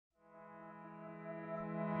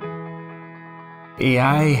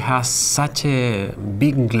AI has such a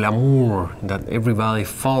big glamour that everybody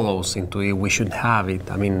follows into it. We should have it.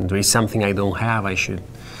 I mean, there is something I don't have, I should.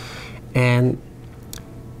 And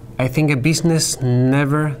I think a business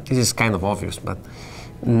never, this is kind of obvious, but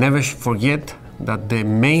never forget that the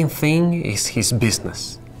main thing is his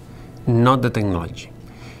business, not the technology.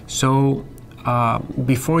 So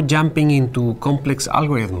before jumping into complex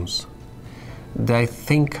algorithms, I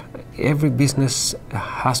think every business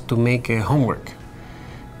has to make a homework.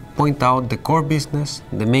 Point out the core business,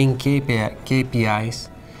 the main KPIs,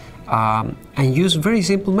 and use very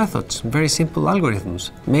simple methods, very simple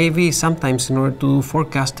algorithms. Maybe sometimes in order to do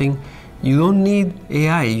forecasting, you don't need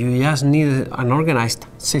AI, you just need an organized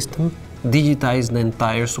system, digitize the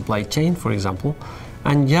entire supply chain, for example,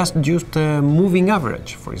 and just use the moving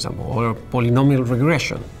average, for example, or polynomial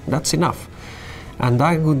regression. That's enough. And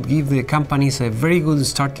that would give the companies a very good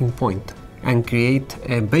starting point and create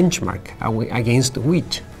a benchmark against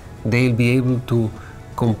which they'll be able to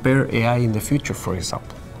compare AI in the future, for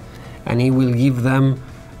example. And it will give them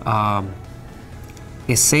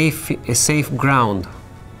a safe ground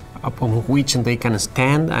upon which they can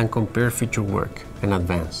stand and compare future work and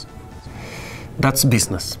advance. That's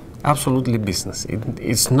business, absolutely business.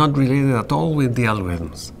 It's not related at all with the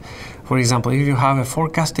algorithms. For example, if you have a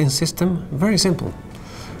forecasting system, very simple.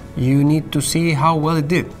 You need to see how well it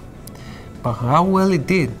did. But how well it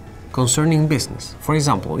did concerning business. For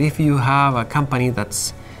example, if you have a company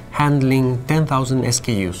that's handling 10,000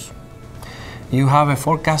 SKUs, you have a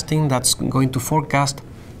forecasting that's going to forecast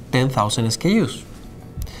 10,000 SKUs.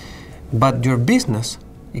 But your business,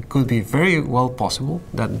 it could be very well possible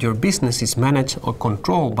that your business is managed or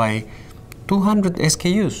controlled by 200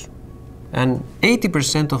 SKUs, and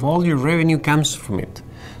 80% of all your revenue comes from it.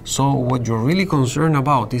 So what you're really concerned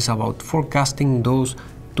about is about forecasting those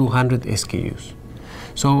 200 SKUs.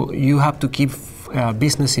 So you have to keep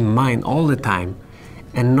business in mind all the time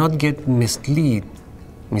and not get misled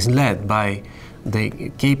by the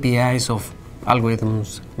KPIs of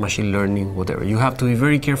algorithms, machine learning, whatever. You have to be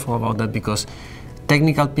very careful about that, because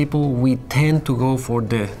technical people, we tend to go for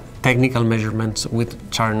the technical measurements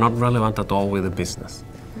which are not relevant at all with the business.